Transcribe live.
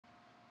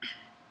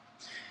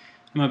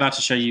I'm about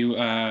to show you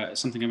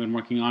something I've been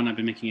working on. I've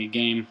been making a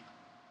game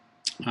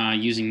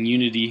using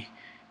Unity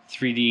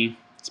 3D.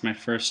 It's my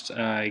first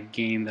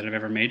game that I've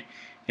ever made.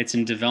 It's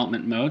in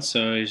development mode,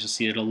 so as you'll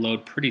see, it'll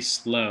load pretty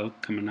slow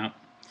coming up.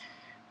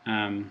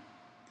 As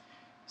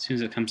soon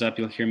as it comes up,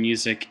 you'll hear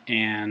music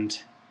and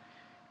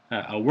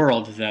a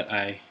world that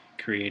I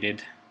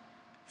created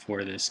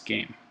for this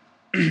game.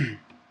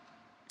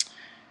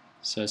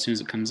 So as soon as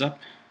it comes up,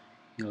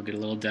 you'll get a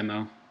little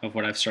demo of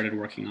what I've started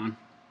working on.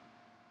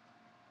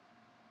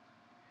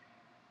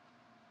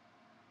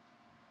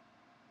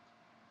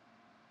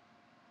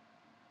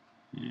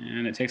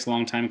 And it takes a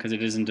long time because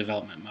it is in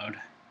development mode.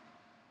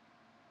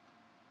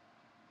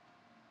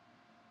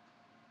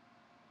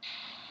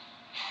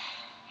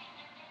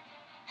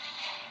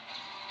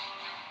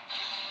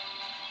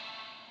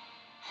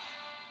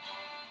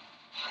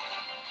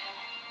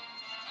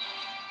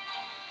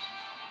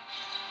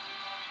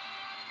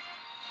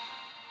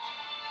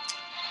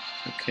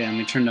 Okay, let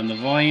me turn down the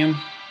volume.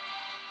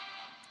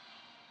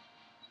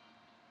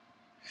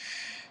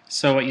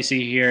 So what you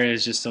see here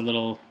is just a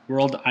little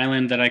world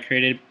island that I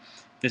created.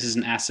 This is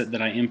an asset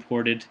that I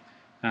imported,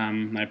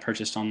 I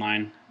purchased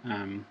online.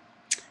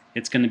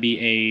 It's going to be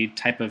a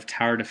type of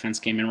tower defense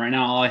game, and right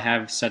now all I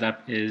have set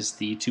up is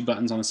the two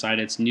buttons on the side.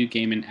 It's new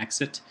game and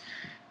exit.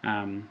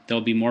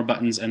 There'll be more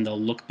buttons and they'll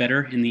look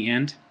better in the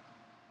end.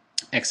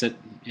 Exit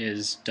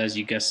does,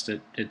 you guessed it,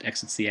 it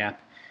exits the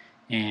app,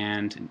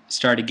 and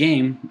start a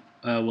game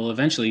will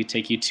eventually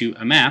take you to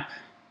a map.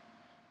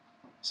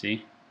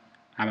 See,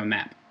 I'm a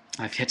map.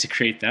 I've yet to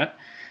create that,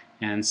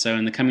 and so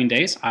in the coming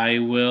days I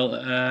will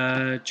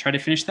try to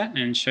finish that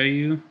and show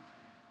you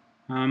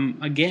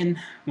again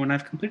when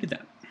I've completed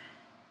that.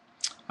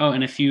 Oh,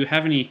 and if you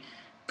have any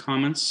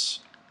comments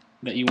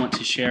that you want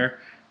to share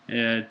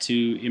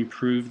to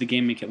improve the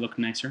game, make it look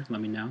nicer,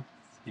 let me know,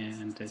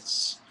 and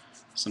it's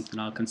something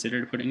I'll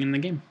consider putting in the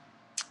game.